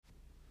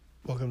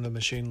Welcome to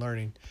Machine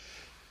Learning.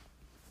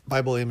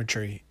 Bible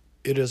imagery.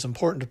 It is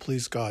important to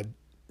please God.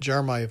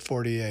 Jeremiah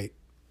 48.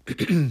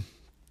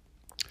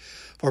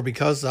 For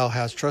because thou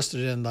hast trusted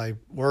in thy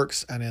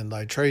works and in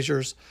thy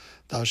treasures,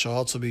 thou shalt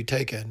also be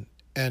taken.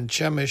 And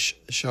Chemish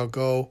shall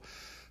go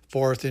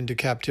forth into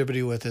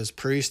captivity with his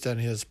priests and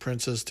his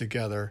princes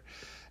together.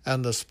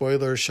 And the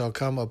spoilers shall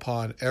come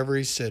upon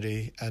every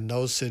city, and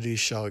no city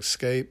shall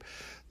escape.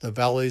 The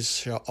valleys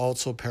shall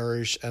also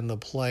perish, and the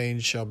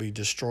plains shall be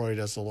destroyed,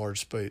 as the Lord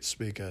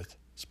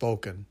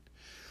spoken.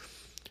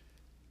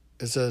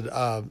 It said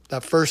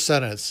that first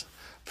sentence,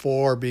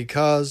 for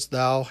because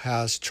thou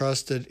hast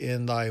trusted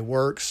in thy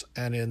works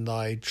and in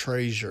thy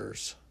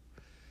treasures.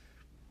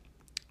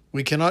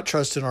 We cannot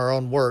trust in our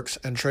own works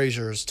and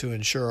treasures to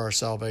ensure our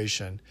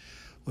salvation.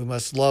 We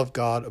must love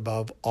God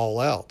above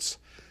all else.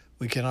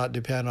 We cannot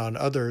depend on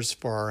others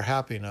for our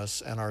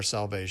happiness and our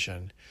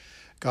salvation.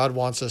 God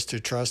wants us to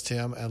trust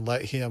Him and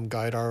let Him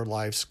guide our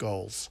life's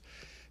goals.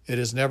 It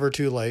is never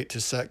too late to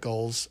set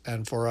goals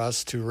and for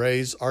us to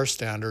raise our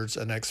standards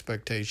and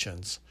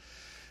expectations.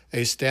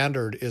 A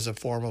standard is a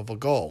form of a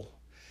goal.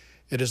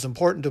 It is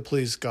important to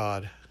please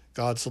God.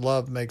 God's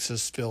love makes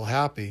us feel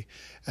happy,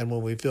 and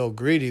when we feel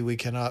greedy, we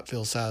cannot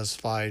feel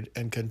satisfied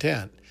and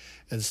content.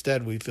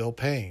 Instead, we feel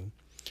pain.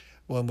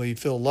 When we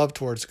feel love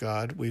towards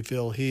God, we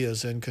feel He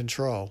is in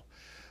control.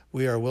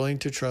 We are willing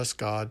to trust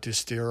God to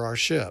steer our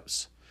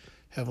ships.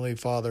 Heavenly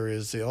Father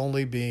is the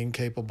only being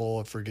capable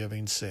of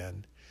forgiving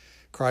sin.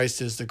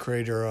 Christ is the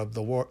creator of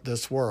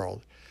this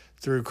world.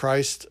 Through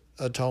Christ's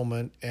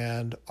atonement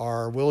and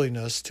our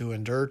willingness to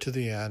endure to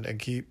the end and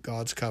keep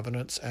God's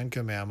covenants and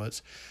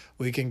commandments,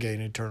 we can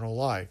gain eternal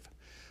life.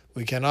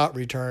 We cannot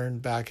return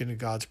back into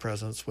God's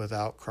presence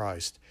without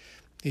Christ.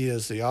 He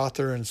is the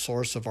author and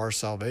source of our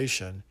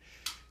salvation.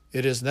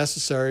 It is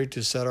necessary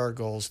to set our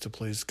goals to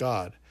please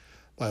God.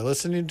 By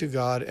listening to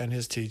God and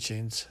His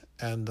teachings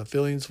and the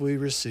feelings we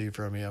receive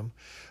from Him,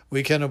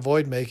 we can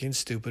avoid making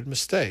stupid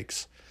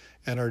mistakes,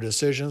 and our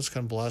decisions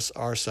can bless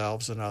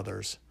ourselves and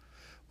others.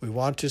 We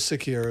want to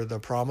secure the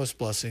promised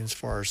blessings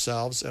for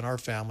ourselves and our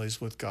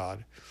families with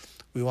God.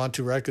 We want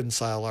to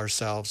reconcile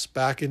ourselves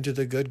back into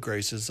the good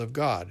graces of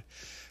God.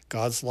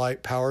 God's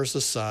light powers the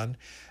sun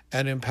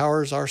and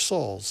empowers our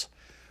souls.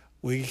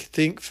 We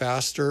think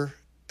faster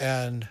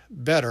and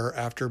better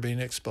after being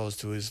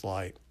exposed to His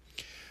light.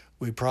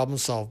 We problem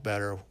solve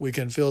better. We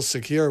can feel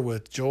secure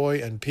with joy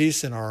and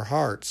peace in our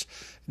hearts,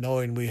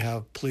 knowing we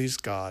have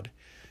pleased God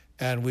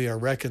and we are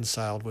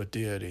reconciled with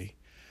deity.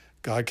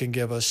 God can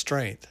give us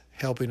strength,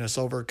 helping us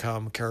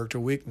overcome character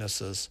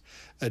weaknesses,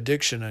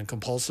 addiction, and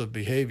compulsive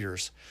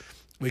behaviors.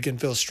 We can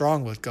feel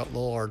strong with God,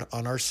 Lord,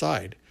 on our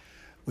side.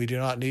 We do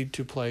not need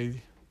to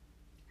play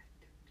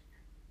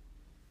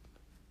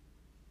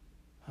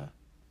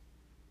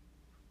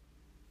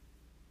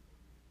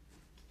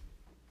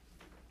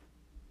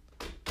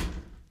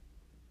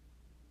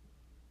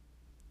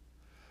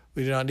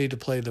We do not need to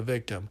play the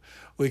victim.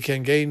 We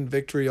can gain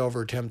victory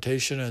over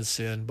temptation and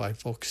sin by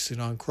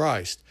focusing on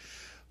Christ.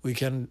 We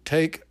can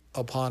take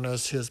upon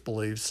us His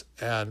beliefs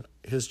and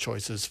His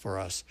choices for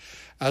us.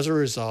 As a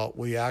result,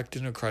 we act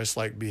in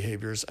Christ-like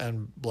behaviors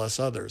and bless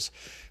others.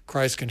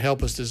 Christ can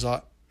help us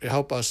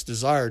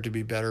desire to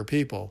be better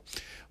people.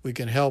 He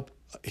can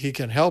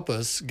help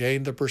us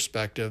gain the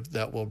perspective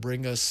that will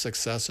bring us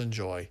success and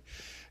joy.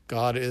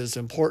 God is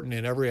important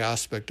in every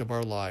aspect of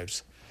our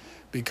lives.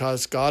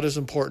 Because God is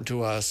important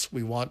to us,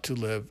 we want to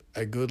live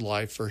a good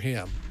life for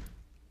Him.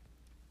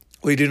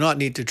 We do not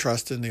need to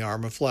trust in the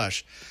arm of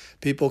flesh.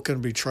 People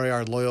can betray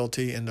our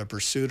loyalty in the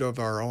pursuit of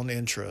our own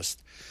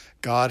interest.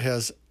 God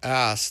has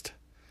asked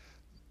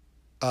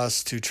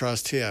us to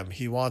trust Him.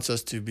 He wants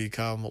us to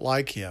become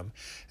like Him,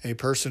 a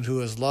person who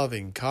is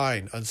loving,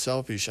 kind,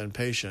 unselfish, and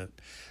patient.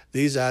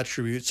 These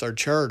attributes are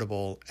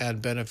charitable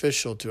and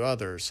beneficial to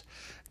others.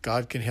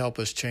 God can help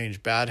us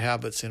change bad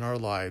habits in our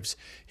lives.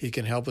 He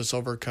can help us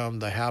overcome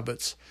the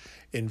habits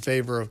in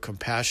favor of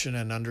compassion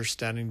and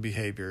understanding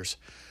behaviors.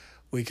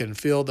 We can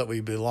feel that we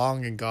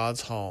belong in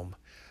God's home.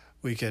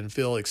 We can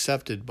feel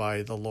accepted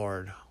by the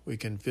Lord. We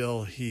can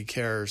feel He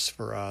cares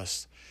for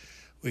us.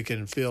 We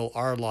can feel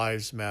our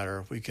lives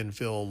matter. We can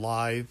feel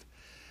alive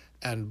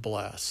and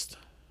blessed.